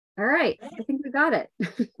All right, I think we got it.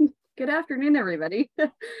 Good afternoon, everybody.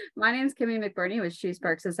 My name is Kimmy McBurney with Shoe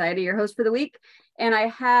Spark Society, your host for the week. And I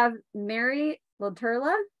have Mary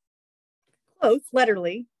Laturla. Close,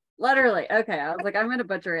 literally. Literally. Okay. I was like, I'm going to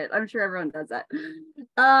butcher it. I'm sure everyone does that.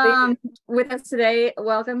 With us today,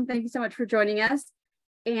 welcome. Thank you so much for joining us.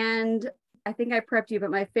 And I think I prepped you,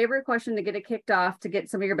 but my favorite question to get it kicked off, to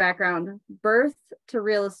get some of your background, birth to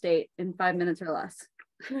real estate in 5 minutes or less.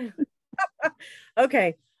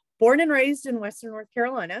 Okay. Born and raised in Western North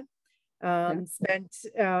Carolina. Went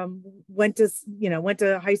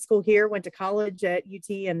to high school here, went to college at UT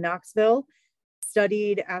in Knoxville,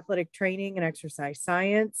 studied athletic training and exercise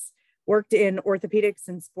science, worked in orthopedics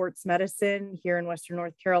and sports medicine here in Western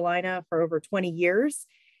North Carolina for over 20 years,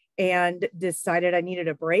 and decided I needed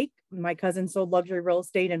a break. My cousin sold luxury real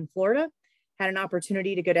estate in Florida, had an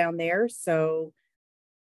opportunity to go down there. So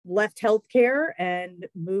left healthcare and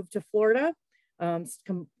moved to Florida.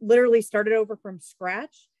 Literally started over from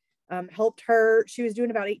scratch. Helped her. She was doing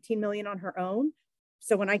about 18 million on her own.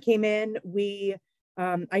 So when I came in,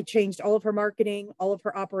 I changed all of her marketing, all of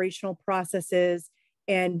her operational processes.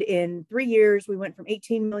 And in 3 years, we went from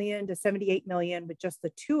 18 million to 78 million with just the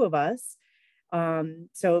two of us.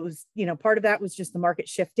 So it was, part of that was just the market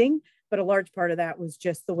shifting, but a large part of that was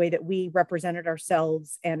just the way that we represented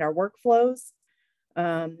ourselves and our workflows.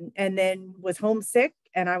 And then was homesick,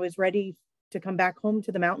 and I was ready to come back home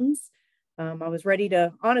to the mountains. I was ready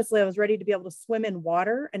to be able to swim in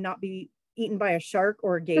water and not be eaten by a shark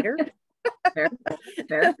or a gator. Fair.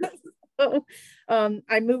 So,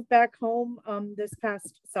 I moved back home this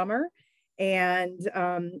past summer and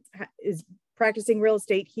is practicing real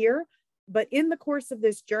estate here. But in the course of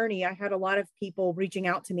this journey, I had a lot of people reaching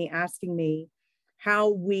out to me, asking me how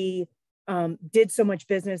we did so much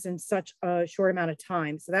business in such a short amount of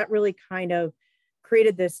time. So that really kind of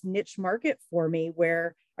created this niche market for me,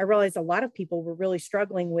 where I realized a lot of people were really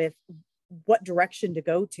struggling with what direction to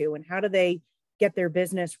go to and how do they get their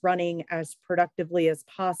business running as productively as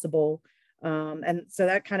possible. And so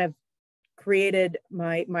that kind of created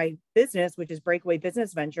my business, which is Breakaway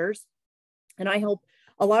Business Ventures. And I help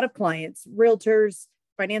a lot of clients, realtors,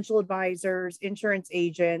 financial advisors, insurance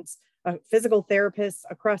agents, physical therapists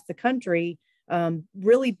across the country,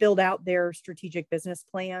 really build out their strategic business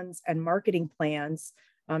plans and marketing plans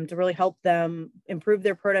to really help them improve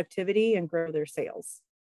their productivity and grow their sales.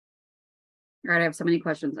 All right, I have so many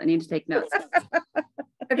questions. I need to take notes.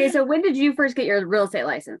 Okay, so when did you first get your real estate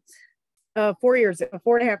license? 4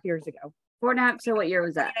 and a half years ago. 4.5. So what year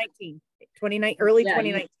was that? 2019, early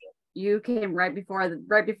 2019. You came right before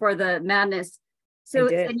the madness. So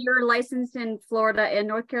and you're licensed in Florida and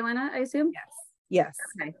North Carolina, I assume? Yes.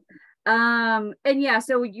 Okay. And yeah,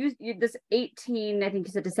 so you this 18, I think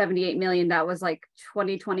you said, to 78 million, that was like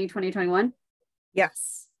 2020, 2021?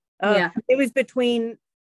 Yes. It was between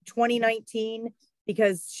 2019,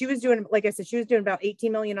 because she was doing, like I said, she was doing about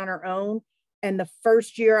 18 million on her own. And the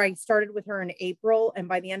first year I started with her in April, and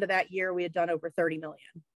by the end of that year, we had done over 30 million.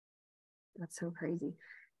 That's so crazy.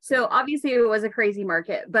 So obviously it was a crazy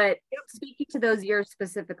market, but speaking to those years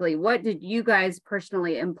specifically, what did you guys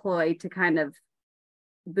personally employ to kind of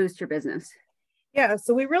boost your business? Yeah,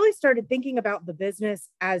 so we really started thinking about the business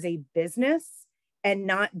as a business and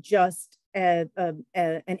not just an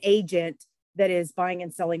agent that is buying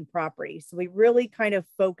and selling property. So we really kind of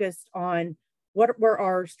focused on what were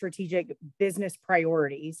our strategic business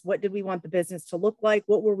priorities? What did we want the business to look like?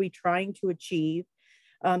 What were we trying to achieve?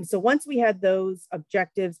 So once we had those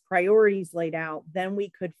objectives, priorities laid out, then we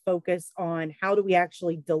could focus on how do we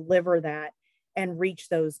actually deliver that and reach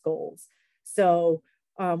those goals. So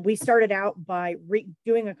we started out by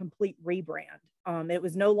doing a complete rebrand. It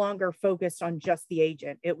was no longer focused on just the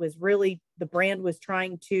agent. It was really, the brand was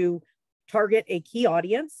trying to target a key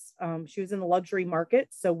audience. She was in the luxury market.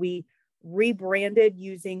 So we rebranded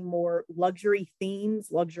using more luxury themes,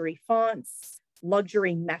 luxury fonts,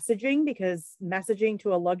 luxury messaging, because messaging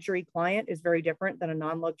to a luxury client is very different than a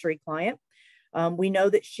non-luxury client. We know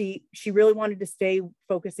that she really wanted to stay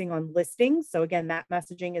focusing on listings. So again, that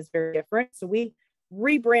messaging is very different. So we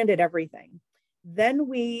rebranded everything. Then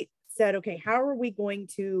we said, okay, how are we going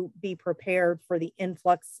to be prepared for the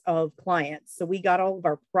influx of clients? So we got all of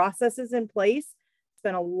our processes in place,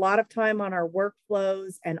 spent a lot of time on our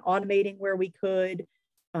workflows and automating where we could,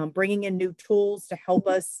 bringing in new tools to help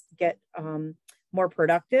us get more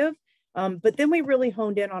productive. But then we really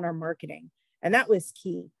honed in on our marketing, and that was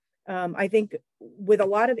key. I think with a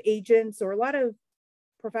lot of agents or a lot of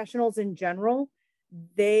professionals in general,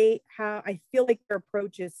 I feel like their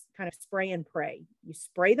approach is kind of spray and pray. You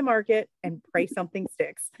spray the market and pray something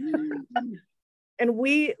sticks. And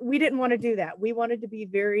we didn't want to do that. We wanted to be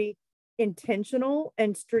very intentional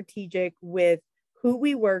and strategic with who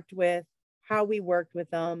we worked with, how we worked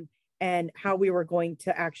with them, and how we were going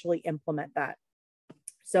to actually implement that.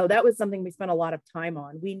 So that was something we spent a lot of time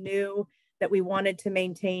on. We knew that we wanted to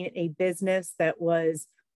maintain a business that was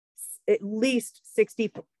at least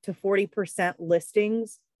 60 to 40%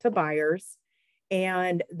 listings to buyers.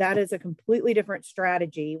 And that is a completely different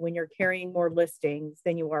strategy when you're carrying more listings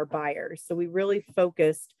than you are buyers. So we really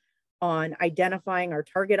focused on identifying our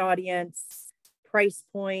target audience, price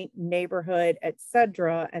point, neighborhood,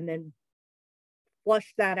 etc., and then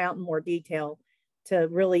flush that out in more detail to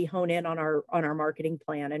really hone in on our marketing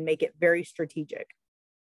plan and make it very strategic.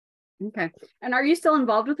 Okay. And are you still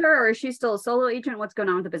involved with her, or is she still a solo agent? What's going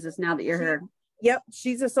on with the business now that you're here? Yep,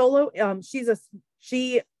 she's a solo.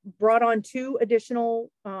 She brought on 2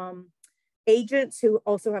 additional agents who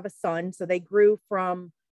also have a son. So they grew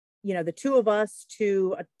from, the 2 of us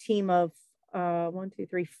to a team of 1, 2,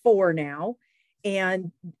 3, 4 now.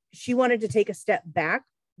 And she wanted to take a step back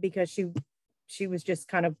because she was just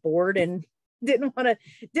kind of bored and didn't want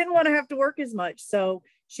to have to work as much. So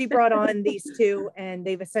she brought on these 2, and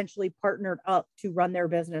they've essentially partnered up to run their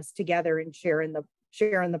business together and share in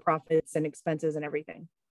the profits and expenses and everything.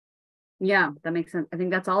 Yeah, that makes sense. I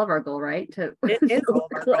think that's all of our goal, right? It is all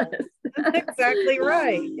of our goal. That's exactly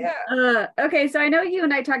right. Yeah. Okay. So I know you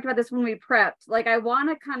and I talked about this when we prepped. Like, I want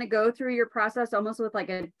to kind of go through your process almost with like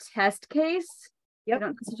a test case. Yep. I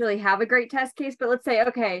don't necessarily have a great test case, but let's say,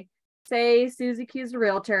 okay, say Susie Q is a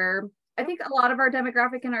realtor. I think a lot of our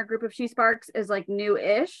demographic in our group of She Sparks is like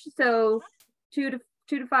new-ish. So 2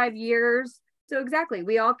 to 5 years. So exactly.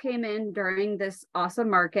 We all came in during this awesome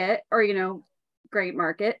market, or, great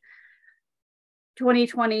market.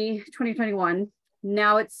 2020, 2021.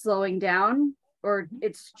 Now it's slowing down, or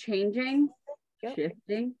it's changing,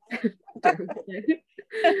 shifting.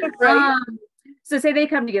 Right. So say they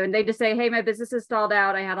come to you and they just say, hey, my business is stalled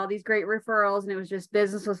out. I had all these great referrals and it was just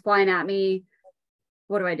business was flying at me.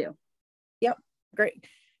 What do I do? Yep. Great.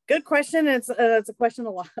 Good question. It's a question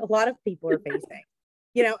a lot of people are facing,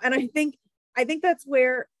 and I think that's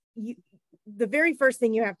where the very first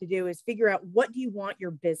thing you have to do is figure out, what do you want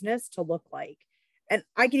your business to look like? And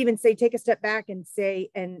I can even say, take a step back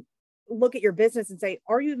and look at your business and say,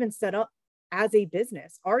 are you even set up as a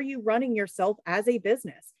business? Are you running yourself as a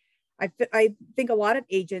business? I think a lot of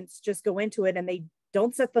agents just go into it and they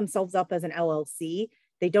don't set themselves up as an LLC.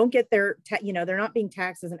 They don't get they're not being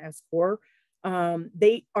taxed as an S corp.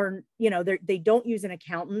 They are, they don't use an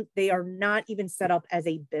accountant. They are not even set up as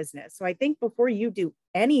a business. So I think before you do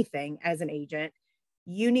anything as an agent,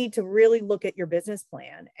 you need to really look at your business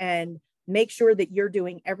plan and make sure that you're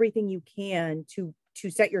doing everything you can to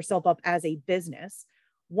set yourself up as a business.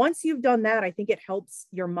 Once you've done that, I think it helps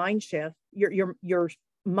your mind shift, your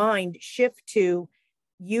mind shift to,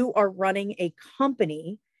 you are running a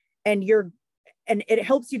company, and it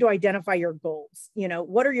helps you to identify your goals.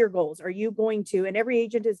 What are your goals? Are you going to, and every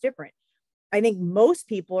agent is different. I think most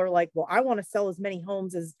people are like, well, I want to sell as many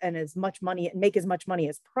homes and as much money and make as much money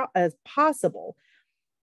as possible.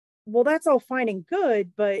 Well, that's all fine and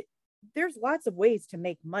good, but there's lots of ways to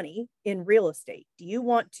make money in real estate. Do you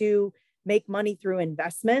want to make money through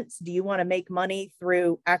investments? Do you want to make money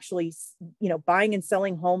through actually, buying and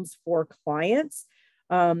selling homes for clients?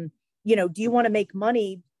 Do you want to make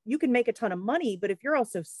money? You can make a ton of money, but if you're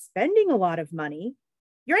also spending a lot of money,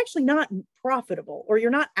 you're actually not profitable, or you're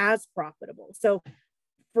not as profitable. So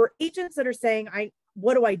for agents that are saying,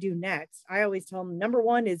 what do I do next? I always tell them, number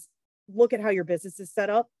one is look at how your business is set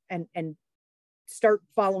up and start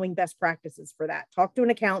following best practices for that. Talk to an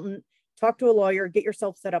accountant, talk to a lawyer, get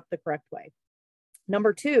yourself set up the correct way.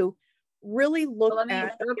 Number two, really look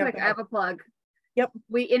at. Real quick, I have a plug. Yep.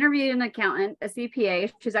 We interviewed an accountant, a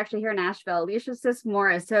CPA. She's actually here in Nashville, Alicia Sis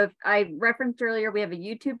Morris. So if I referenced earlier, we have a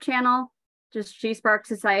YouTube channel, just She Sparks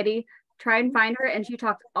Society. Try and find her. And she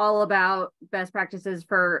talks all about best practices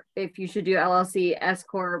for if you should do LLC, S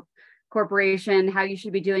Corp, corporation, how you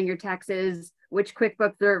should be doing your taxes, which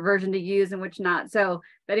QuickBooks version to use and which not. So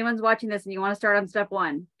if anyone's watching this and you want to start on step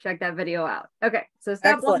one, check that video out. Okay. So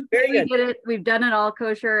step Excellent. one, Very we good. did it. We've done it all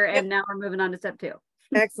kosher. And now we're moving on to step two.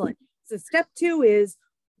 Excellent. So step two is,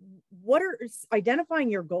 what are identifying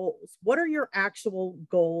your goals? What are your actual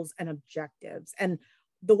goals and objectives? And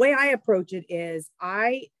the way I approach it is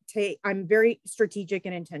I'm very strategic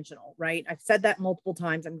and intentional, right? I've said that multiple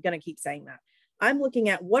times. I'm going to keep saying that. I'm looking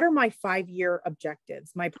at, what are my 5-year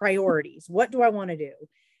objectives, my priorities? What do I want to do?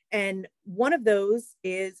 And one of those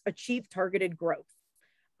is achieve targeted growth.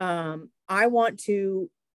 I want to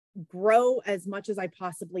grow as much as I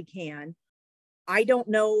possibly can. I don't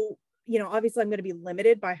know, obviously I'm going to be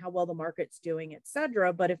limited by how well the market's doing, et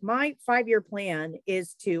cetera. But if my 5-year plan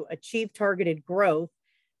is to achieve targeted growth,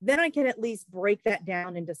 then I can at least break that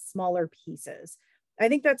down into smaller pieces. I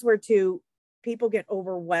think that's where people get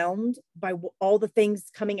overwhelmed by all the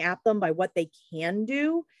things coming at them, by what they can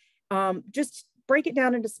do. Just break it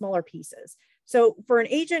down into smaller pieces. So for an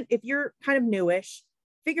agent, if you're kind of newish,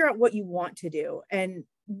 figure out what you want to do and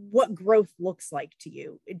what growth looks like to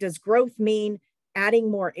you. Does growth mean adding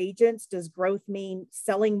more agents? Does growth mean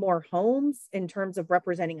selling more homes in terms of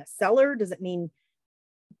representing a seller? Does it mean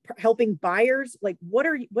helping buyers? Like,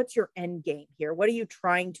 what's your end game here? What are you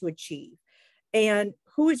trying to achieve? And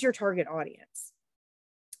who is your target audience?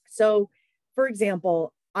 So, for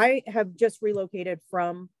example, I have just relocated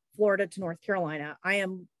from Florida to North Carolina. I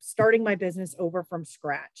am starting my business over from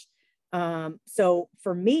scratch. So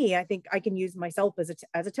for me, I think I can use myself as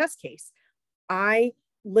a test case. I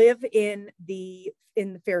live in the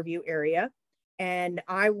Fairview area, and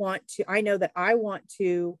I know that I want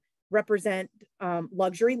to represent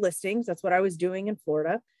luxury listings. That's what I was doing in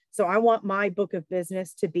Florida. So I want my book of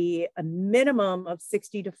business to be a minimum of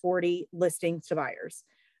 60 to 40 listings to buyers.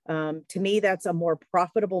 To me, that's a more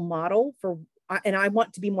profitable model and I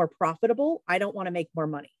want to be more profitable. I don't want to make more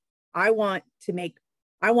money. I want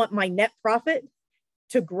my net profit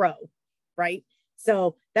to grow, right?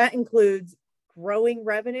 So that includes growing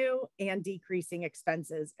revenue and decreasing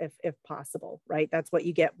expenses if possible, right? That's what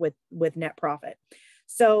you get with net profit.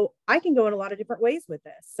 So I can go in a lot of different ways with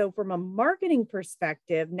this. So from a marketing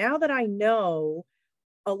perspective, now that I know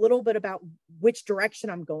a little bit about which direction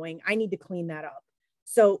I'm going, I need to clean that up.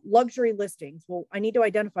 So luxury listings, well, I need to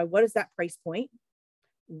identify what is that price point?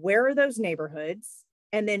 Where are those neighborhoods?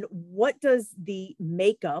 And then what does the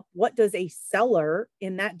makeup, what does a seller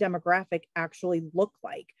in that demographic actually look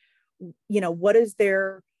like? What is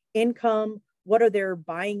their income? What are their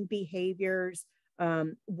buying behaviors?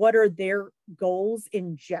 What are their goals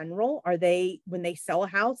in general? When they sell a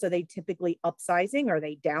house, are they typically upsizing? Are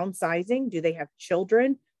they downsizing? Do they have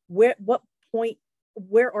children? Where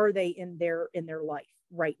are they in their life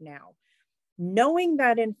right now? Knowing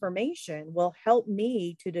that information will help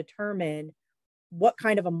me to determine what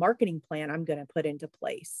kind of a marketing plan I'm going to put into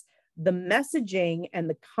place. The messaging and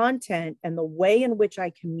the content and the way in which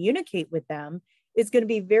I communicate with them is going to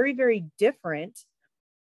be very, very different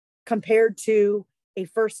compared to a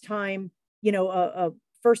first-time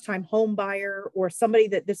home buyer, or somebody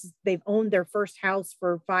that they've owned their first house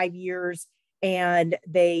for 5 years and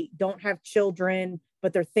they don't have children,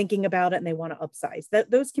 but they're thinking about it and they want to upsize.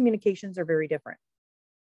 Those communications are very different.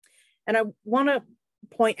 And I want to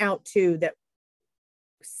point out too that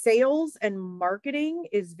sales and marketing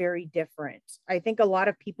is very different. I think a lot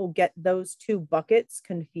of people get those two buckets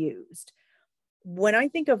confused. When I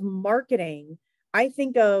think of marketing, I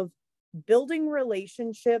think of building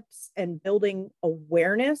relationships and building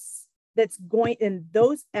awareness and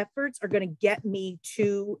those efforts are going to get me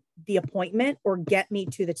to the appointment or get me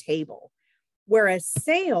to the table. Whereas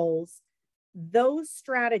sales, those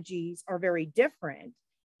strategies are very different.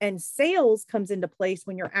 And sales comes into place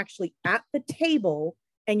when you're actually at the table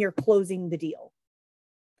and you're closing the deal.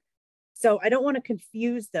 So I don't want to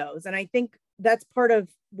confuse those. And I think that's part of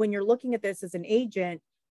when you're looking at this as an agent,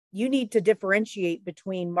 you need to differentiate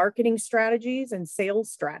between marketing strategies and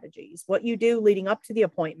sales strategies. What you do leading up to the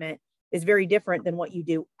appointment is very different than what you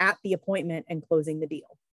do at the appointment and closing the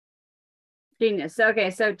deal. Genius.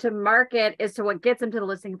 Okay. So to market is to what gets them to the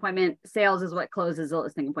listing appointment. Sales is what closes the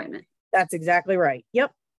listing appointment. That's exactly right.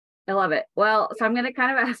 Yep. I love it. Well, so I'm going to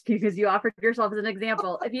kind of ask you, because you offered yourself as an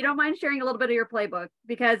example, if you don't mind sharing a little bit of your playbook,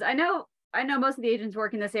 because I know most of the agents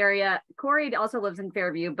work in this area. Corey also lives in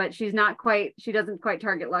Fairview, but she doesn't quite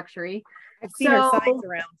target luxury. I've seen her signs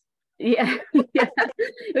around. Yeah. Yeah.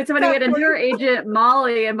 It's funny, we had a newer agent,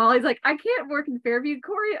 Molly, and Molly's like, I can't work in Fairview.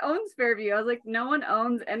 Corey owns Fairview. I was like, no one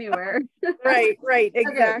owns anywhere. Right.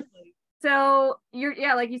 Exactly. Okay. So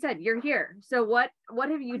like you said, you're here. So what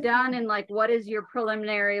have you done? And like, what is your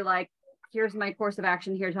preliminary, like, here's my course of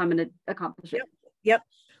action, here's how I'm going to accomplish it. Yep.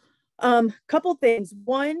 Couple things.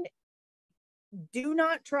 One, do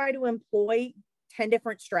not try to employ 10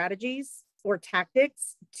 different strategies or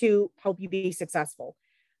tactics to help you be successful.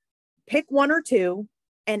 Pick one or two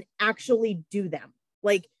and actually do them.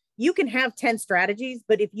 Like, you can have 10 strategies,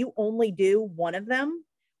 but if you only do one of them,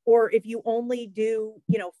 or if you only do,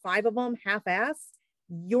 5 of them half-ass,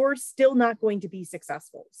 you're still not going to be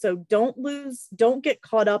successful. So don't get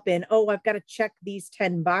caught up in, I've got to check these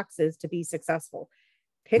 10 boxes to be successful.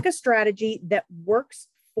 Pick a strategy that works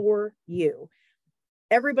for you.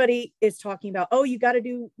 Everybody is talking about, you got to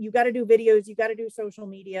do videos, you got to do social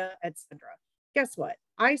media, etc. Guess what?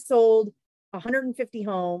 I sold 150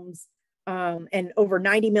 homes and over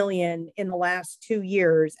 90 million in the last 2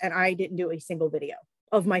 years, and I didn't do a single video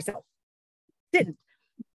of myself. Didn't.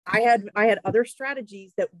 I had other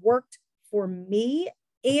strategies that worked for me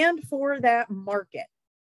and for that market.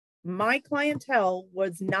 My clientele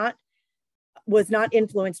was not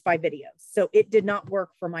influenced by videos, so it did not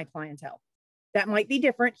work for my clientele. That might be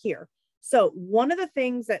different here. So one of the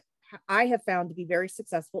things that I have found to be very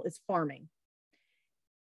successful is farming.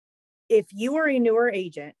 If you are a newer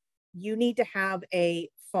agent, you need to have a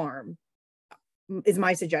farm, is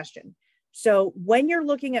my suggestion. So when you're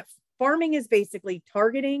looking at farming, is basically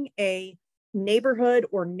targeting a neighborhood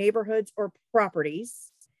or neighborhoods or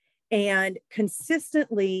properties and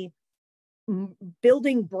consistently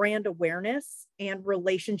building brand awareness and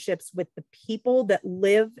relationships with the people that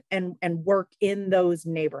live and work in those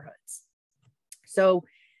neighborhoods. So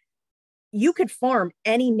you could farm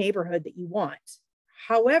any neighborhood that you want.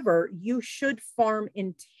 However, you should farm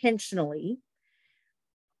intentionally.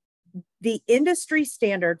 The industry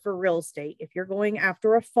standard for real estate, if you're going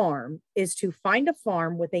after a farm, is to find a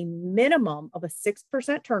farm with a minimum of a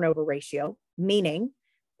 6% turnover ratio, meaning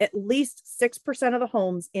at least 6% of the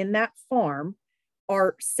homes in that farm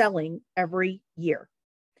are selling every year.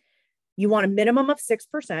 You want a minimum of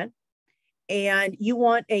 6%, and you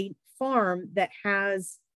want a farm that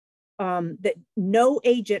has that no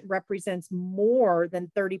agent represents more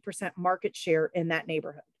than 30% market share in that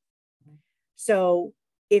neighborhood. So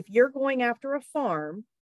if you're going after a farm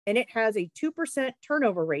and it has a 2%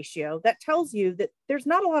 turnover ratio, that tells you that there's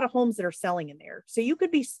not a lot of homes that are selling in there. So you could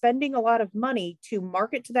be spending a lot of money to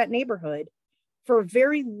market to that neighborhood for a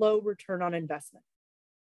very low return on investment.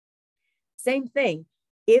 Same thing.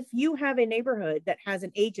 If you have a neighborhood that has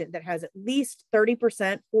an agent that has at least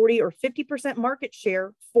 30%, 40, or 50% market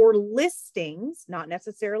share for listings, not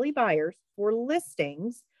necessarily buyers, for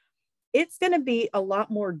listings, it's going to be a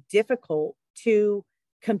lot more difficult to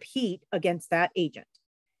compete against that agent.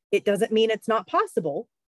 It doesn't mean it's not possible.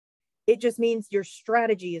 It just means your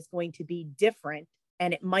strategy is going to be different,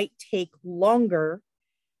 and it might take longer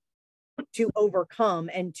to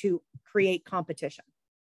overcome and to create competition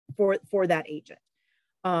for that agent.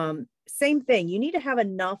 Same thing. You need to have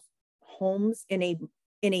enough homes in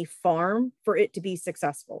a farm for it to be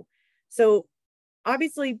successful. So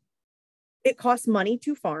obviously it costs money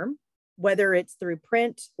to farm, whether it's through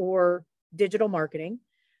print or digital marketing.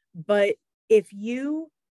 But if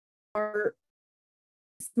you are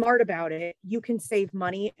smart about it, you can save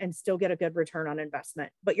money and still get a good return on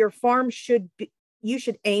investment. But your farm you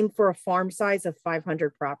should aim for a farm size of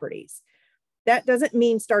 500 properties. That doesn't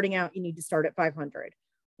mean starting out, you need to start at 500.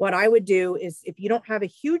 What I would do is, if you don't have a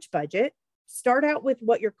huge budget, start out with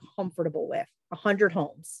what you're comfortable with, 100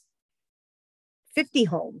 homes, 50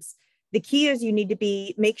 homes. The key is you need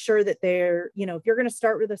to make sure that they're, if you're going to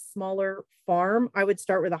start with a smaller farm, I would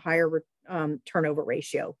start with a higher turnover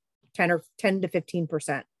ratio, 10 to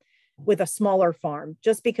 15% with a smaller farm,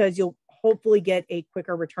 just because you'll hopefully get a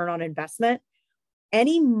quicker return on investment.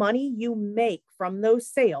 Any money you make from those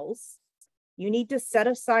sales, you need to set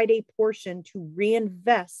aside a portion to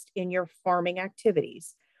reinvest in your farming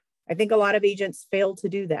activities. I think a lot of agents fail to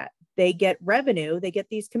do that. They get revenue, they get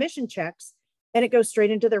these commission checks, and it goes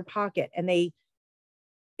straight into their pocket. And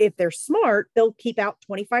if they're smart, they'll keep out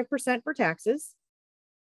 25% for taxes.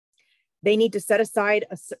 They need to set aside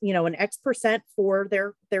an X percent for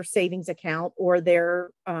their savings account or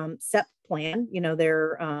their SEP plan,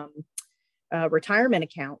 their retirement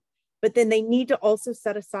account. But then they need to also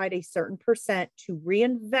set aside a certain percent to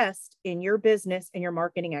reinvest in your business and your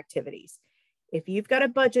marketing activities. If you've got a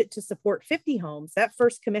budget to support 50 homes, that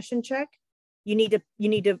first commission check, you need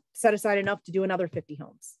to set aside enough to do another 50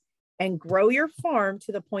 homes and grow your farm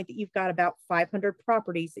to the point that you've got about 500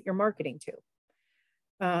 properties that you're marketing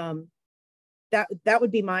to. That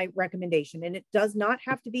would be my recommendation. And it does not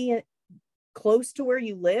have to be close to where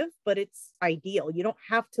you live, but it's ideal. You don't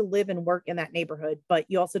have to live and work in that neighborhood, but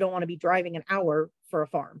you also don't want to be driving an hour for a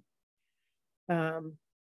farm.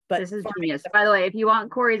 But this is genius. By the way, if you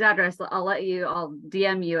want Corey's address, I'll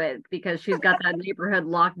DM you it, because she's got that neighborhood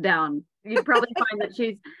locked down. You'd probably find that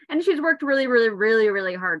she's worked really, really, really,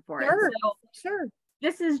 really hard for it. So sure.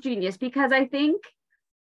 This is genius, because I think,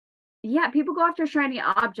 people go after shiny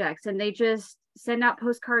objects and they just send out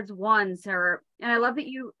postcards once, and I love that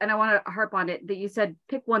and I want to harp on it, that you said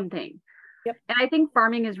pick one thing. Yep. And I think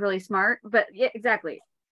farming is really smart, but yeah, exactly.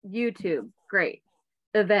 YouTube, great.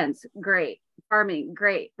 Events, great. Farming,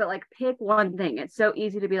 great. But pick one thing. It's so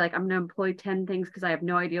easy to be like, I'm going to employ 10 things because I have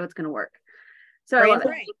no idea what's going to work. So I love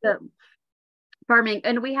it. farming.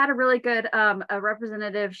 And we had a really good a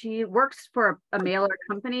representative. She works for a mailer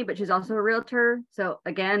company, but she's also a realtor. So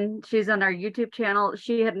again, she's on our YouTube channel.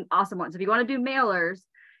 She had an awesome one. So if you want to do mailers,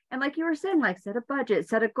 and like you were saying, like set a budget,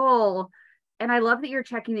 set a goal. And I love that you're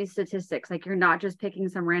checking these statistics. Like you're not just picking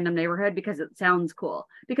some random neighborhood because it sounds cool.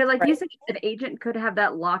 Because like you said, an agent could have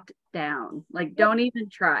that locked down. Like don't even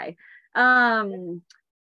try.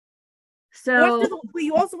 So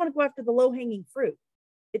you also want to go after the low-hanging fruit.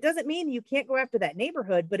 It doesn't mean you can't go after that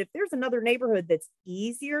neighborhood, but if there's another neighborhood that's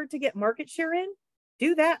easier to get market share in,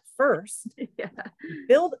 do that first. Yeah.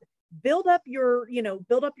 Build up your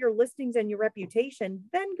listings and your reputation,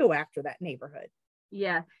 then go after that neighborhood.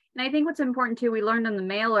 Yeah. And I think what's important too, we learned in the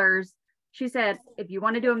mailers, she said, if you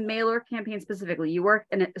want to do a mailer campaign specifically, you work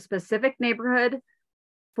in a specific neighborhood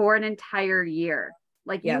for an entire year.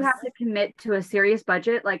 Like you have to commit to a serious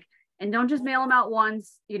budget. Like, and don't just mail them out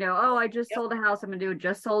once, oh, I just sold a house. I'm going to do a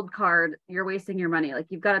just sold card. You're wasting your money. Like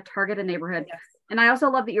you've got to target a neighborhood. Yes. And I also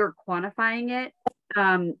love that you're quantifying it,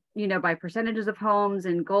 by percentages of homes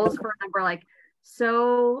and goals for a number, like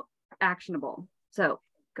so actionable. So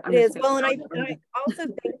it is. Well, and I also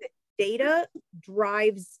think that data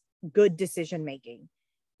drives good decision making.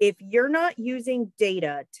 If you're not using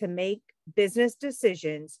data to make business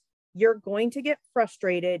decisions, you're going to get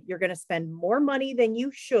frustrated. You're going to spend more money than you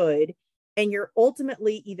should. And you're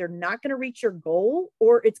ultimately either not going to reach your goal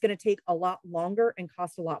or it's going to take a lot longer and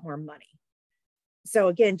cost a lot more money. So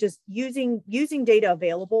again, just using data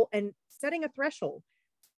available and setting a threshold.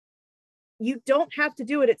 You don't have to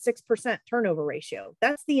do it at 6% turnover ratio.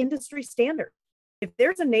 That's the industry standard. If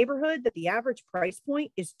there's a neighborhood that the average price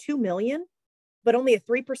point is 2 million, but only a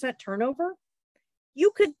 3% turnover,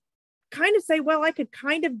 you could kind of say, well, I could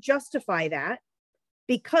kind of justify that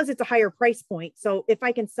because it's a higher price point. So if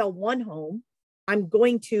I can sell one home, I'm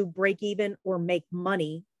going to break even or make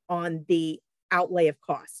money on the outlay of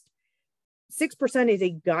cost. 6% is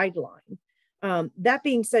a guideline. That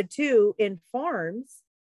being said, too, in farms,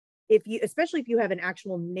 especially if you have an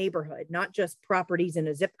actual neighborhood, not just properties in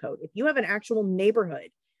a zip code, if you have an actual neighborhood,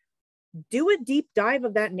 do a deep dive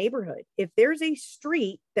of that neighborhood. If there's a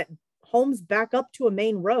street that homes back up to a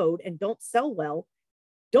main road and don't sell well,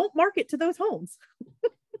 don't market to those homes.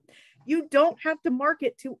 You don't have to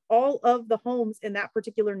market to all of the homes in that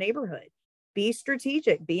particular neighborhood. Be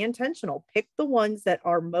strategic, be intentional, pick the ones that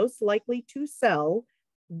are most likely to sell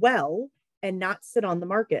well and not sit on the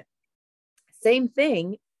market. Same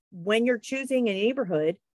thing when you're choosing a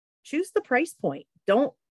neighborhood, choose the price point.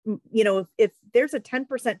 Don't, if there's a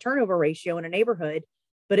 10% turnover ratio in a neighborhood,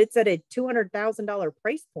 but it's at a $200,000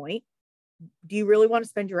 price point, do you really want to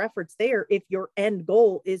spend your efforts there if your end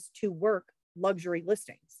goal is to work luxury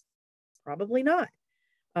listings? Probably not.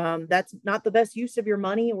 That's not the best use of your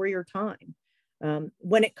money or your time.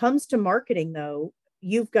 When it comes to marketing, though,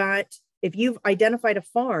 if you've identified a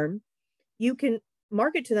farm, you can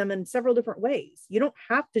market to them in several different ways. You don't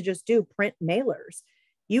have to just do print mailers.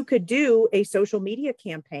 You could do a social media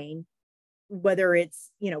campaign, whether it's,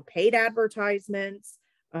 paid advertisements,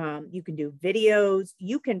 you can do videos,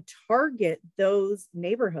 you can target those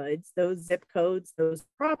neighborhoods, those zip codes, those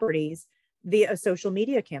properties via a social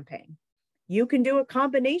media campaign. You can do a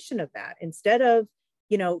combination of that. Instead of,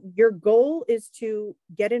 your goal is to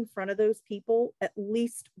get in front of those people at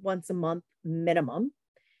least once a month minimum.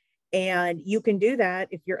 And you can do that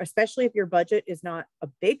especially if your budget is not a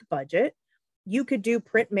big budget. You could do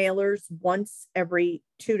print mailers once every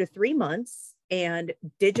 2 to 3 months and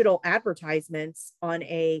digital advertisements on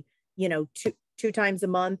a, two times a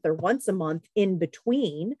month or once a month in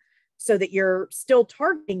between, so that you're still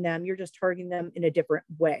targeting them. You're just targeting them in a different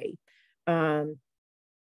way.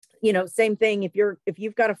 Same thing. If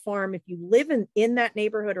you've got a farm, if you live in that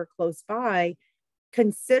neighborhood or close by,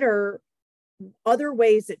 consider other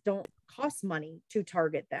ways that don't cost money to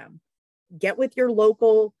target them. Get with your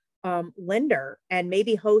local lender and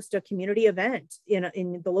maybe host a community event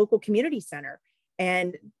in the local community center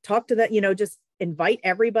and talk to that, just invite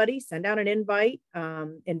everybody, send out an invite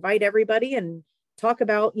everybody and talk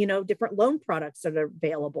about, different loan products that are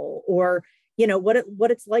available, or,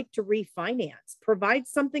 what it's like to refinance. Provide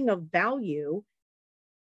something of value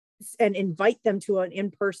and invite them to an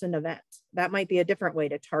in-person event. That might be a different way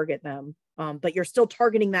to target them. But you're still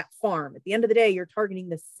targeting that farm. At the end of the day, you're targeting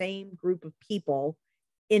the same group of people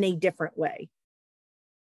in a different way.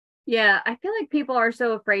 Yeah, I feel like people are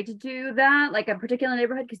so afraid to do that, like a particular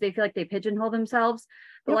neighborhood, because they feel like they pigeonhole themselves.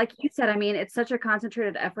 But like you said, I mean, it's such a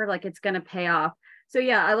concentrated effort, like it's going to pay off. So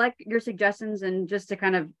yeah, I like your suggestions. And just to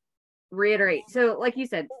kind of reiterate, so like you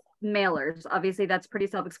said, mailers, obviously that's pretty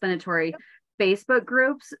self-explanatory. Facebook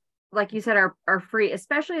groups, like you said, are free,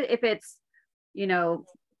 especially if it's you know,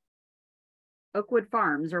 Oakwood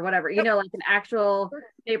Farms or whatever, you know, like an actual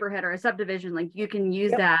neighborhood or a subdivision, like you can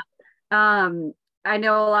use that. I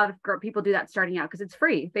know a lot of people do that starting out because it's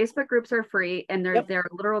free. Facebook groups are free and they're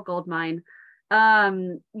a literal gold mine.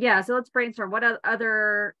 Yeah, so let's brainstorm. What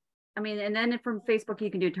other, I mean, and then from Facebook,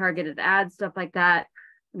 you can do targeted ads, stuff like that.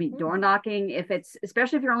 I mean, door knocking, if it's,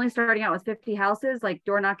 especially if you're only starting out with 50 houses, like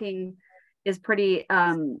door knocking is pretty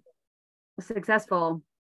successful.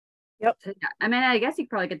 Yep. So, yeah, I mean, I guess you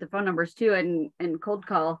could probably get the phone numbers too and cold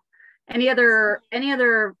call. Any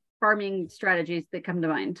other farming strategies that come to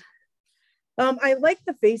mind? I like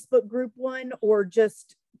the Facebook group one, or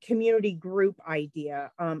just community group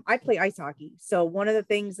idea. I play ice hockey. So one of the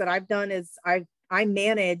things that I've done is I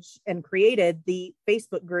manage and created the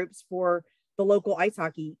Facebook groups for the local ice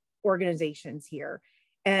hockey organizations here.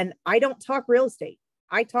 And I don't talk real estate.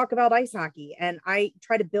 I talk about ice hockey, and I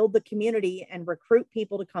try to build the community and recruit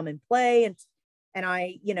people to come and play. And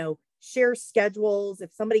I, share schedules.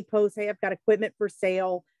 If somebody posts, hey, I've got equipment for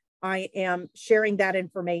sale, I am sharing that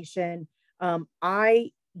information.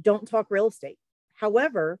 I don't talk real estate.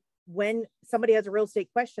 However, when somebody has a real estate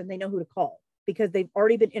question, they know who to call because they've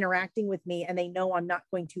already been interacting with me and they know I'm not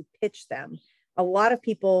going to pitch them. A lot of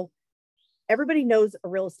people, everybody knows a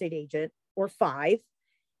real estate agent or five,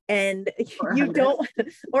 and you don't,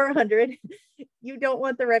 or 100, you don't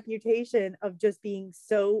want the reputation of just being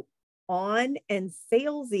so on and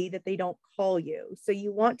salesy that they don't call you. So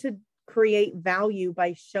you want to create value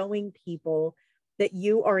by showing people that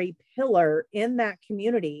you are a pillar in that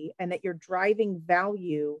community and that you're driving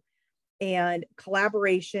value and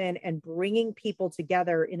collaboration and bringing people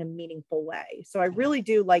together in a meaningful way. So I really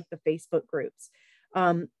do like the Facebook groups.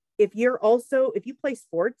 If you play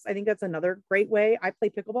sports, I think that's another great way. I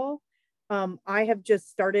play pickleball. I have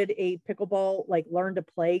just started a pickleball, like learn to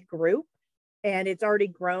play group, and it's already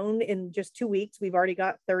grown in just 2 weeks. We've already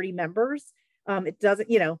got 30 members. It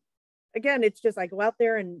doesn't, again, it's just I go out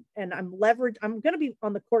there and I'm going to be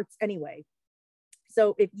on the courts anyway.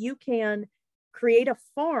 So if you can create a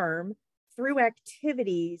farm through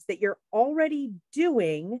activities that you're already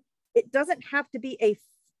doing, it doesn't have to be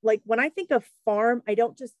like when I think of farm, I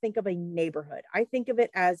don't just think of a neighborhood. I think of it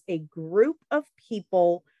as a group of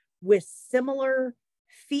people with similar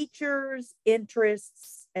features,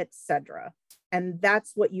 interests, etc. And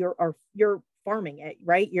that's what you're farming it,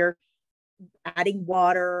 right? You're adding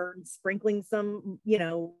water, sprinkling some,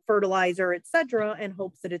 fertilizer, etc., in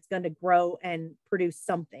hopes that it's going to grow and produce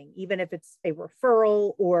something, even if it's a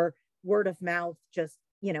referral or word of mouth, just,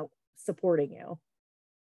 supporting you.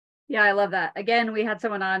 Yeah, I love that. Again, we had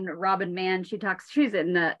someone on, Robin Mann. She's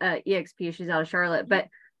in the EXP. She's out of Charlotte, but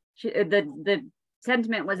the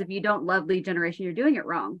sentiment was, if you don't love lead generation, you're doing it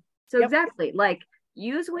wrong. So exactly, like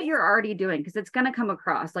use what you're already doing because it's going to come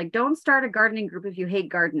across. Like, don't start a gardening group if you hate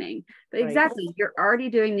gardening, but exactly, you're already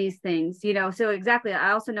doing these things, so exactly.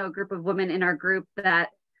 I also know a group of women in our group that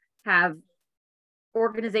have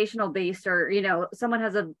organizational based, or, someone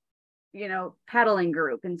has a, paddling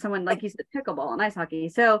group, and someone, like you said, pickleball and ice hockey.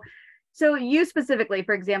 So you specifically,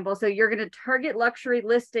 for example, so you're going to target luxury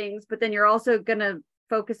listings, but then you're also going to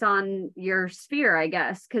focus on your sphere, I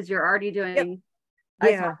guess, because you're already doing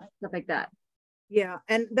ice hockey, stuff like that. Yeah.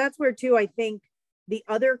 And that's where too, I think the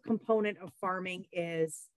other component of farming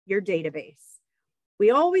is your database.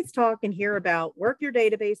 We always talk and hear about work your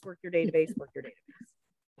database, work your database, work your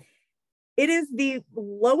database. It is the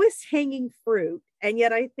lowest hanging fruit. And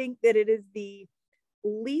yet I think that it is the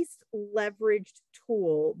least leveraged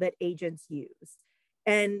tool that agents use.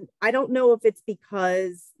 And I don't know if it's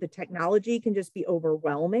because the technology can just be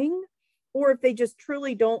overwhelming, or if they just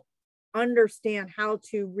truly don't understand how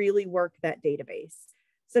to really work that database.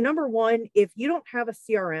 So number one, if you don't have a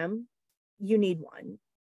CRM, you need one.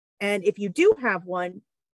 And if you do have one,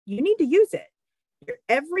 you need to use it.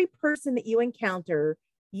 Every person that you encounter,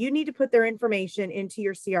 you need to put their information into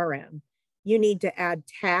your CRM. You need to add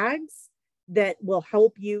tags that will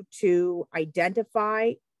help you to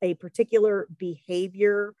identify a particular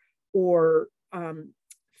behavior or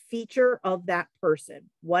feature of that person.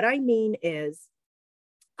 What I mean is,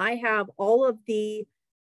 I have all of the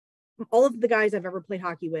guys I've ever played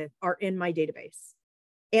hockey with are in my database,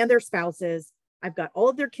 and their spouses. I've got all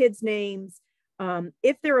of their kids' names.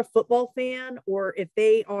 If they're a football fan, or if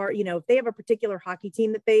they are, if they have a particular hockey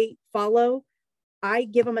team that they follow, I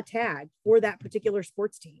give them a tag for that particular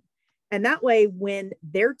sports team. And that way, when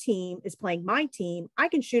their team is playing my team, I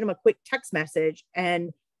can shoot them a quick text message.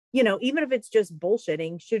 And, even if it's just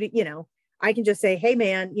bullshitting, I can just say, hey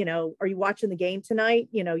man, are you watching the game tonight?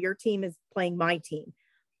 Your team is playing my team.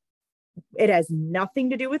 It has nothing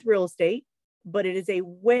to do with real estate. but it is a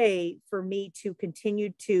way for me to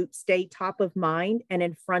continue to stay top of mind and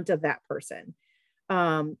in front of that person.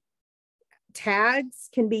 Tags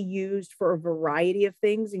can be used for a variety of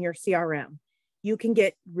things in your CRM. You can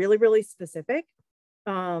get really, really specific.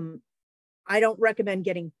 I don't recommend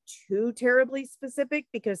getting too terribly specific,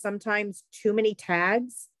 because sometimes too many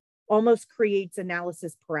tags almost creates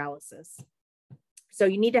analysis paralysis. So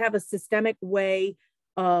you need to have a systematic way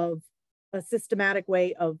of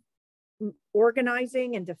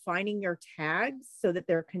organizing and defining your tags so that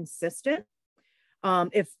they're consistent.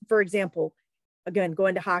 If, for example, again,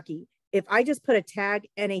 going to hockey, if I just put a tag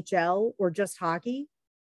NHL or just hockey,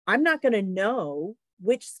 I'm not going to know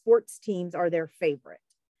which sports teams are their favorite.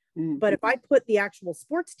 Mm-hmm. But if I put the actual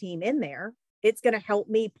sports team in there, it's going to help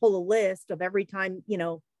me pull a list of every time,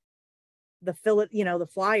 the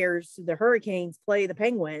Flyers, the Hurricanes play the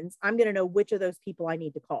Penguins. I'm going to know which of those people I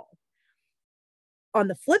need to call. On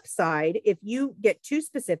the flip side, if you get too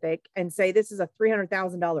specific and say this is a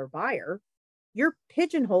 $300,000 buyer, you're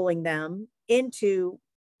pigeonholing them into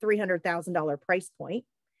 $300,000 price point.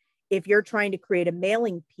 If you're trying to create a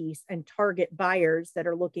mailing piece and target buyers that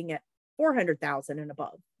are looking at 400,000 and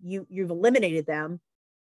above, you've eliminated them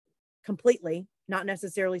completely. Not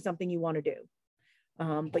necessarily something you want to do.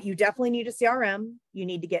 But you definitely need a CRM. You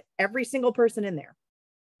need to get every single person in there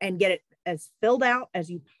and get it as filled out as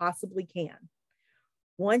you possibly can.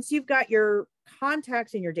 Once you've got your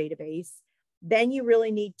contacts in your database, then you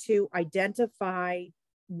really need to identify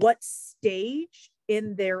what stage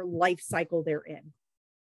in their life cycle they're in.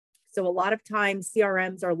 So a lot of times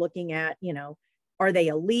CRMs are looking at, are they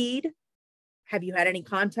a lead? Have you had any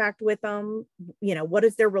contact with them? What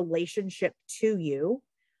is their relationship to you?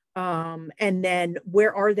 And then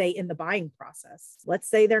where are they in the buying process? Let's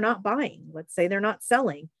say they're not buying. Let's say they're not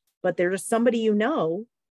selling, but they're just somebody,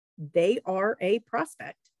 they are a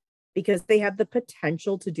prospect because they have the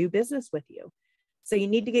potential to do business with you. So you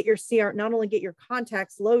need to get your not only get your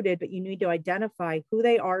contacts loaded, but you need to identify who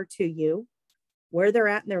they are to you, where they're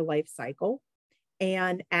at in their life cycle,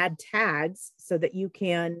 and add tags so that you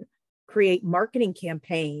can create marketing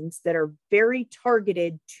campaigns that are very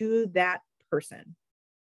targeted to that person.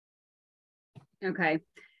 Okay.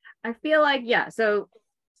 I feel like, so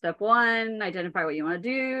step one, identify what you want to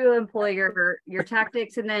do, employ your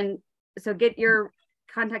tactics, and then, so get your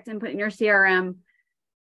contact input in your CRM.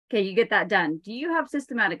 Okay, you get that done. Do you have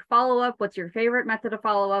systematic follow-up? What's your favorite method of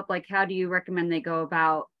follow-up? Like, how do you recommend they go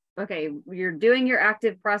about, okay, you're doing your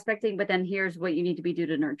active prospecting, but then here's what you need to be do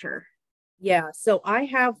to nurture? Yeah. So I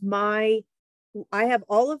have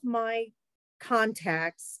all of my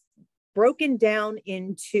contacts broken down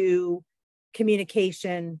into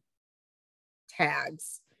communication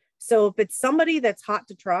tags. So if it's somebody that's hot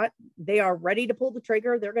to trot, they are ready to pull the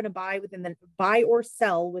trigger. They're going to buy or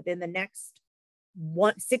sell within the next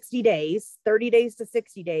 60 days, 30 days to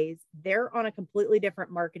 60 days. They're on a completely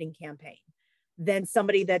different marketing campaign than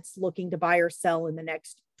somebody that's looking to buy or sell in the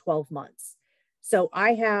next 12 months. So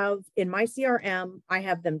I have in my CRM, I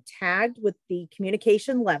have them tagged with the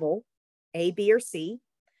communication level, A, B, or C.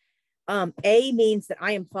 A means that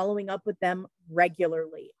I am following up with them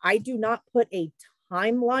regularly. I do not put a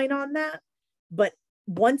timeline on that, but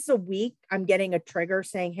once a week, I'm getting a trigger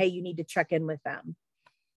saying, hey, you need to check in with them.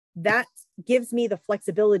 That gives me the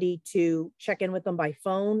flexibility to check in with them by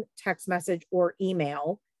phone, text message, or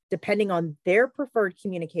email, depending on their preferred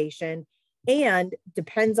communication, and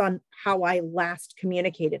depends on how I last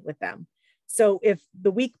communicated with them. So if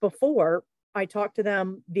the week before I talked to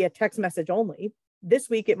them via text message only, this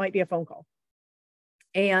week it might be a phone call.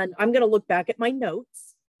 And I'm going to look back at my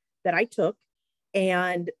notes that I took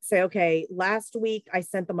and say, okay, last week I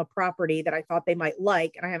sent them a property that I thought they might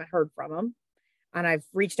like, and I haven't heard from them. And I've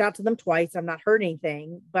reached out to them twice. I've not heard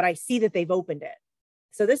anything, but I see that they've opened it.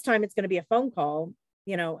 So this time it's going to be a phone call.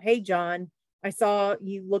 Hey, John, I saw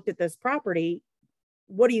you looked at this property.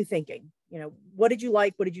 What are you thinking? What did you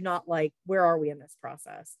like? What did you not like? Where are we in this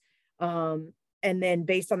process? And then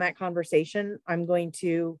based on that conversation, I'm going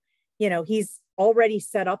to, he's already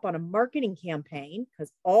set up on a marketing campaign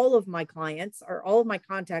because all of my contacts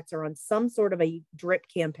are on some sort of a drip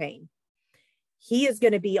campaign. He is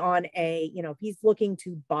going to be on if he's looking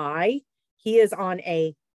to buy, he is on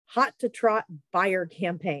a hot to trot buyer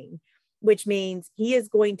campaign, which means he is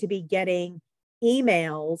going to be getting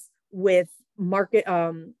emails with market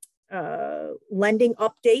lending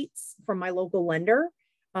updates from my local lender.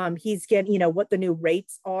 He's getting, what the new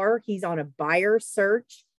rates are. He's on a buyer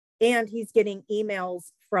search, and he's getting emails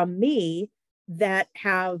from me that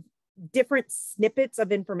have different snippets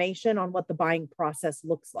of information on what the buying process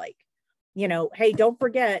looks like. Hey, don't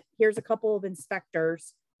forget, here's a couple of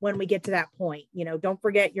inspectors when we get to that point. You know, don't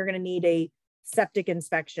forget, you're going to need a septic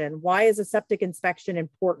inspection. Why is a septic inspection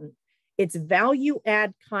important? It's value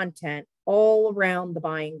add content all around the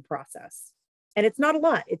buying process. And it's not a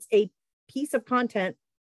lot. It's a piece of content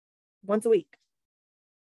once a week.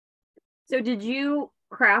 So did you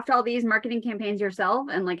craft all these marketing campaigns yourself?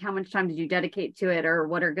 And like, how much time did you dedicate to it, or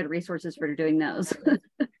what are good resources for doing those?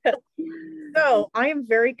 So I am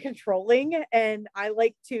very controlling, and I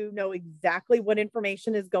like to know exactly what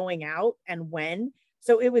information is going out and when.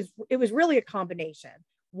 So it was really a combination.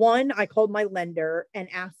 One, I called my lender and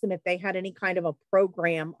asked them if they had any kind of a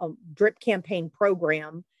program, a drip campaign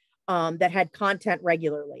program that had content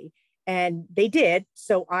regularly. And they did.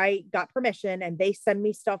 So I got permission, and they send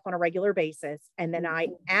me stuff on a regular basis. And then I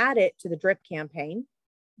add it to the drip campaign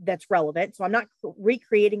that's relevant. So I'm not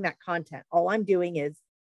recreating that content. All I'm doing is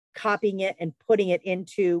copying it and putting it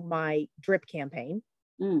into my drip campaign.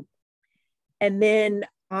 And then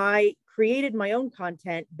I created my own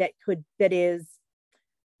content that is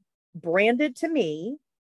branded to me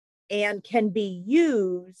and can be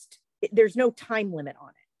used. There's no time limit on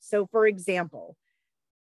it. So for example,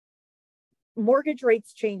 mortgage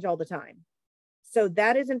rates change all the time. So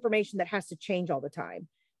that is information that has to change all the time.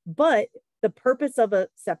 But the purpose of a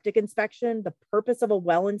septic inspection, the purpose of a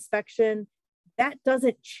well inspection, that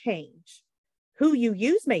doesn't change. Who you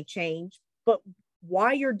use may change, but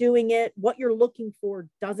why you're doing it, what you're looking for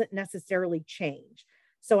doesn't necessarily change.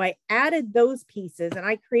 So I added those pieces, and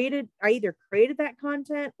I either created that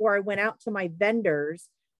content, or I went out to my vendors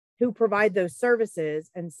who provide those services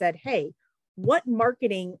and said, hey, what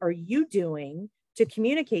marketing are you doing to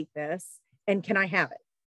communicate this? And can I have it?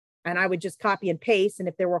 And I would just copy and paste. And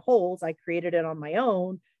if there were holes, I created it on my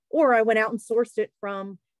own, or I went out and sourced it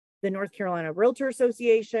from the North Carolina Realtor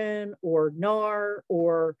Association or NAR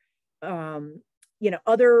or,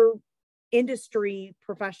 other industry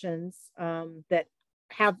professions that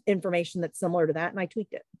have information that's similar to that. And I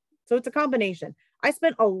tweaked it. So it's a combination. I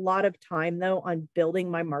spent a lot of time though on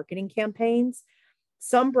building my marketing campaigns.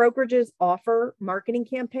 Some brokerages offer marketing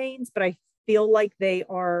campaigns, but I feel like they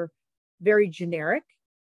are very generic.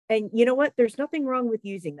 And you know what? There's nothing wrong with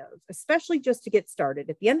using those, especially just to get started.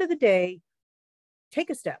 At the end of the day, take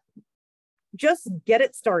a step. Just get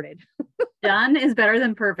it started. Done is better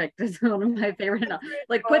than perfect. It's one of my favorite.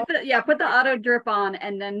 Like put the auto drip on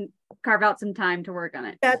and then carve out some time to work on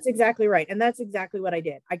it. That's exactly right. And that's exactly what I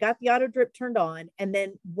did. I got the auto drip turned on. And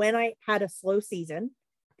then when I had a slow season,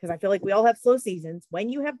 because I feel like we all have slow seasons, when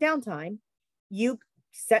you have downtime, you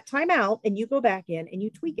set time out and you go back in and you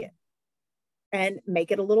tweak it and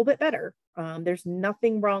make it a little bit better. There's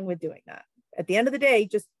nothing wrong with doing that. At the end of the day,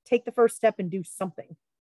 just take the first step and do something.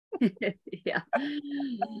 Yeah.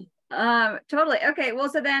 Totally. Okay. Well,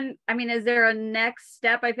 so then, I mean, is there a next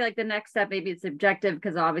step? I feel like the next step, maybe it's subjective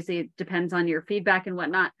because obviously it depends on your feedback and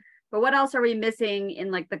whatnot, but what else are we missing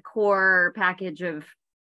in like the core package of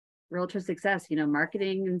realtor success,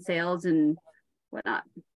 marketing and sales and whatnot?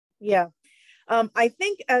 Yeah. I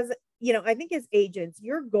think as agents,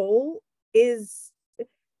 your goal is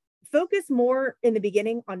focus more in the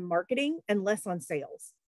beginning on marketing and less on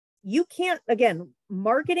sales. You can't, again,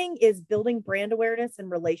 marketing is building brand awareness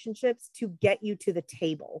and relationships to get you to the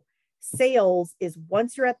table. Sales is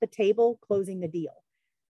once you're at the table, closing the deal.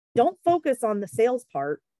 Don't focus on the sales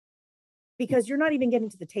part because you're not even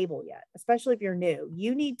getting to the table yet, especially if you're new.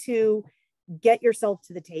 You need to get yourself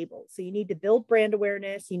to the table. So you need to build brand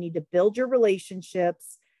awareness. You need to build your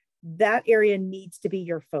relationships. That area needs to be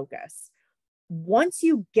your focus. Once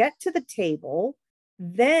you get to the table,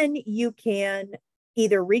 then you can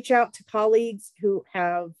either reach out to colleagues who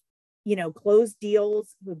have, closed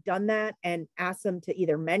deals, who've done that, and ask them to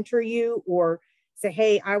either mentor you or say,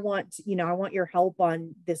 hey, I want your help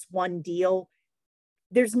on this one deal.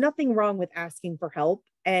 There's nothing wrong with asking for help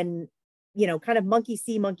and, kind of monkey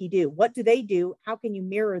see, monkey do. What do they do? How can you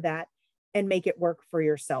mirror that and make it work for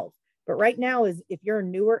yourself? But right now is if you're a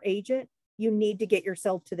newer agent, you need to get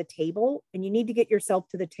yourself to the table, and you need to get yourself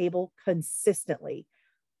to the table consistently.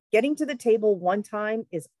 Getting to the table one time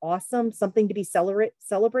is awesome, something to be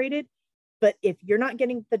celebrated. But if you're not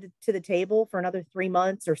getting to the table for another 3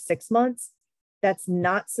 months or 6 months, that's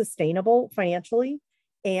not sustainable financially.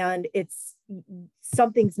 And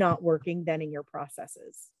something's not working then in your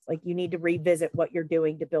processes. Like you need to revisit what you're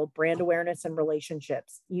doing to build brand awareness and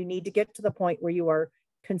relationships. You need to get to the point where you are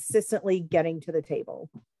consistently getting to the table.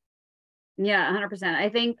 Yeah, 100%. I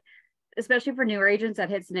think especially for newer agents, that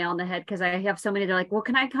hits the nail on the head, because I have so many, they're like, well,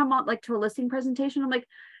 can I come on like to a listing presentation? I'm like,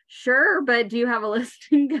 sure, but do you have a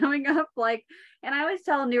listing coming up? Like, and I always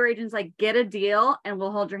tell newer agents, like, get a deal and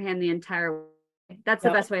we'll hold your hand the entire way. That's the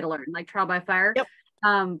best way to learn, like trial by fire. Yep.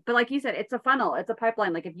 But like you said, it's a funnel, it's a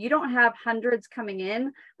pipeline. Like if you don't have hundreds coming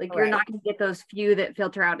in, like you're not going to get those few that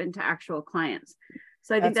filter out into actual clients.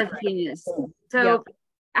 So I think that's genius. So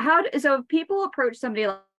so if people approach somebody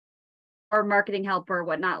like, or marketing help or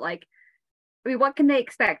whatnot, like, I mean, what can they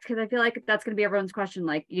expect? Because I feel like that's going to be everyone's question.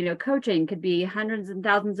 Like, you know, coaching could be hundreds and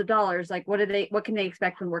thousands of dollars. Like, what can they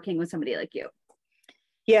expect when working with somebody like you?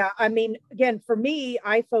 Yeah, I mean, again, for me,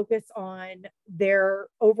 I focus on their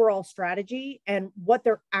overall strategy and what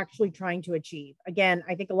they're actually trying to achieve. Again,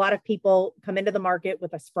 I think a lot of people come into the market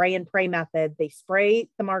with a spray and pray method. They spray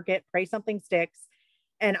the market, pray something sticks.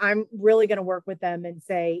 And I'm really going to work with them and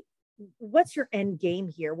say, what's your end game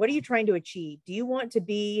here? What are you trying to achieve? Do you want to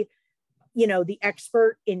be, you know, the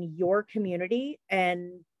expert in your community?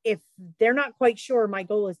 And if they're not quite sure, my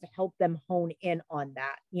goal is to help them hone in on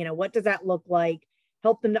that. You know, what does that look like?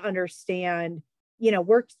 Help them to understand, you know,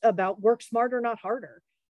 work smarter, not harder.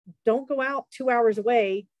 Don't go out 2 hours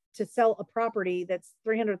away to sell a property that's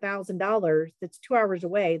 $300,000 that's 2 hours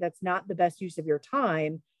away. That's not the best use of your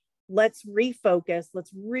time. Let's refocus.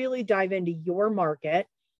 Let's really dive into your market,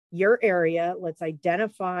 your area. Let's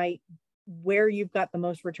identify where you've got the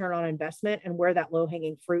most return on investment and where that low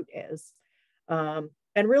hanging fruit is. And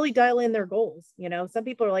really dial in their goals. You know, some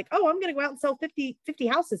people are like, oh, I'm going to go out and sell 50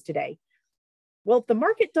 houses today. Well, if the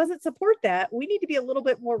market doesn't support that, we need to be a little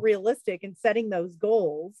bit more realistic in setting those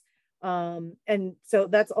goals. And so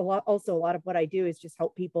that's a lot of what I do is just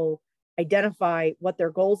help people identify what their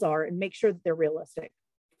goals are and make sure that they're realistic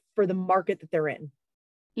for the market that they're in.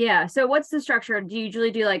 Yeah. So what's the structure? Do you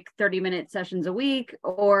usually do like 30-minute sessions a week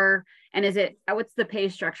and is it, what's the pay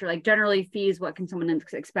structure? Like generally fees, what can someone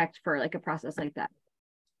expect for like a process like that?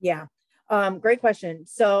 Yeah. Great question.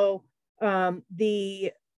 So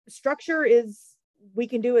the structure is we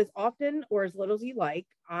can do as often or as little as you like.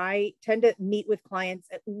 I tend to meet with clients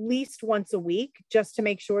at least once a week just to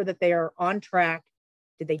make sure that they are on track.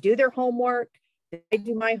 Did they do their homework? Did I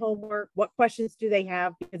do my homework? What questions do they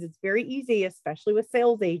have? Because it's very easy, especially with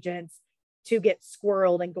sales agents, to get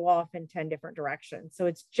squirreled and go off in 10 different directions. So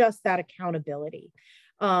it's just that accountability.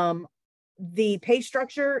 The pay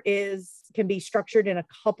structure can be structured in a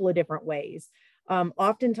couple of different ways.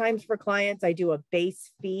 Oftentimes for clients, I do a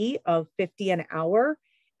base fee of $50 an hour.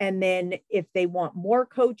 And then if they want more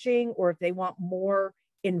coaching or if they want more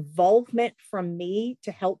involvement from me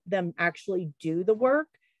to help them actually do the work,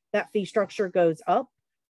 that fee structure goes up,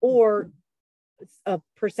 or a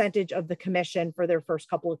percentage of the commission for their first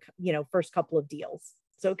couple of deals.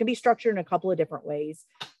 So it can be structured in a couple of different ways,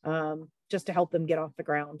 just to help them get off the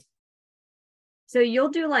ground. So you'll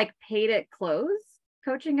do like paid at close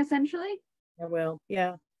coaching essentially? I will.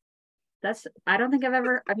 Yeah. I don't think I've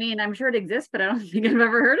ever, I mean, I'm sure it exists, but I don't think I've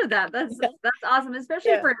ever heard of that. That's awesome.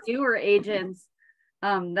 Especially for newer agents.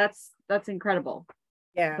 That's incredible.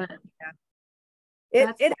 Yeah. But, It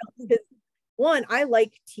helps because one, I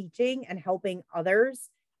like teaching and helping others.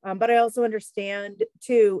 But I also understand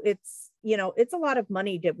too, it's a lot of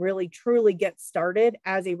money to really truly get started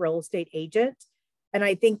as a real estate agent. And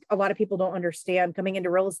I think a lot of people don't understand coming into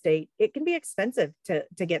real estate, it can be expensive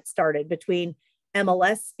to get started between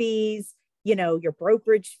MLS fees, your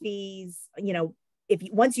brokerage fees,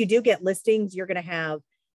 once you do get listings, you're going to have,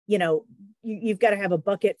 you've got to have a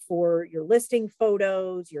bucket for your listing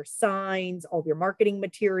photos, your signs, all of your marketing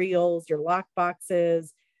materials, your lock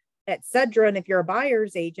boxes, etc. And if you're a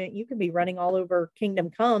buyer's agent, you can be running all over Kingdom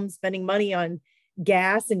Come, spending money on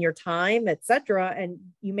gas and your time, etc. And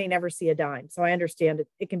you may never see a dime. So I understand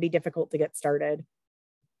it can be difficult to get started.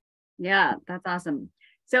 Yeah, that's awesome.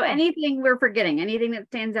 So anything we're forgetting, anything that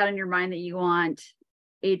stands out in your mind that you want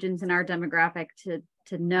agents in our demographic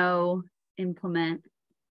to know, implement?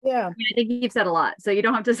 Yeah. I think you've said a lot, so you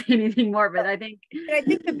don't have to say anything more, but I think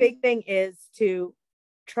the big thing is to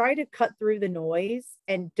try to cut through the noise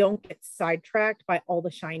and don't get sidetracked by all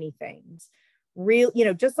the shiny things.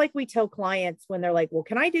 Just like we tell clients when they're like, well,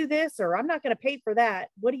 can I do this? Or I'm not going to pay for that.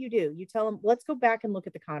 What do? You tell them, let's go back and look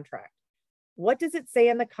at the contract. What does it say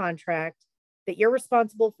in the contract that you're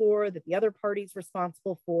responsible for, that the other party's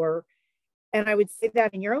responsible for? And I would say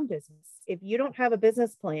that in your own business, if you don't have a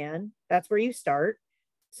business plan, that's where you start.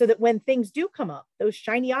 So that when things do come up, those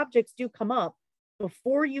shiny objects do come up,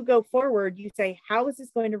 before you go forward, you say, how is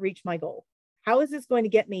this going to reach my goal? How is this going to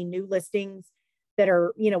get me new listings that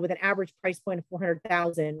are, with an average price point of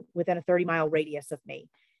 400,000 within a 30-mile radius of me?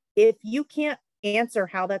 If you can't answer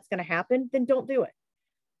how that's going to happen, then don't do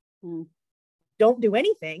it. Don't do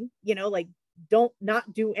anything, don't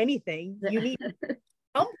not do anything. You need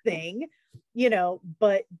something,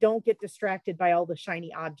 but don't get distracted by all the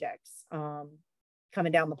shiny objects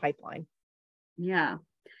coming down the pipeline. Yeah.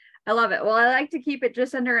 I love it. Well, I like to keep it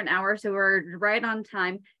just under an hour, so we're right on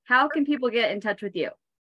time. How can people get in touch with you?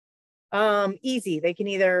 Easy. They can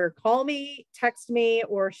either call me, text me,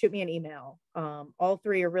 or shoot me an email. All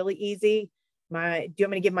three are really easy. Do you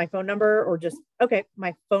want me to give my phone number or just, okay.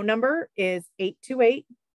 My phone number is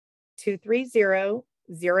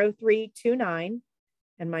 828-230-0329.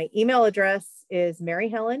 And my email address is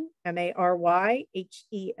Maryhelen,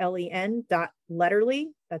 MARYHELEN.Letterly.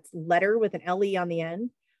 That's letter with an LE on the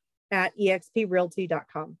end at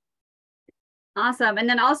exprealty.com. Awesome. And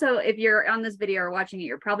then also, if you're on this video or watching it,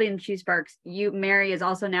 you're probably in Shoe Sparks. Mary is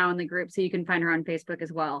also now in the group, so you can find her on Facebook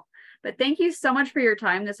as well. But thank you so much for your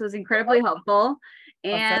time. This was incredibly helpful.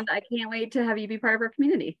 And I can't wait to have you be part of our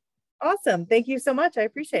community. Awesome. Thank you so much. I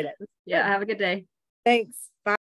appreciate it. Yeah. Have a good day. Thanks. Bye.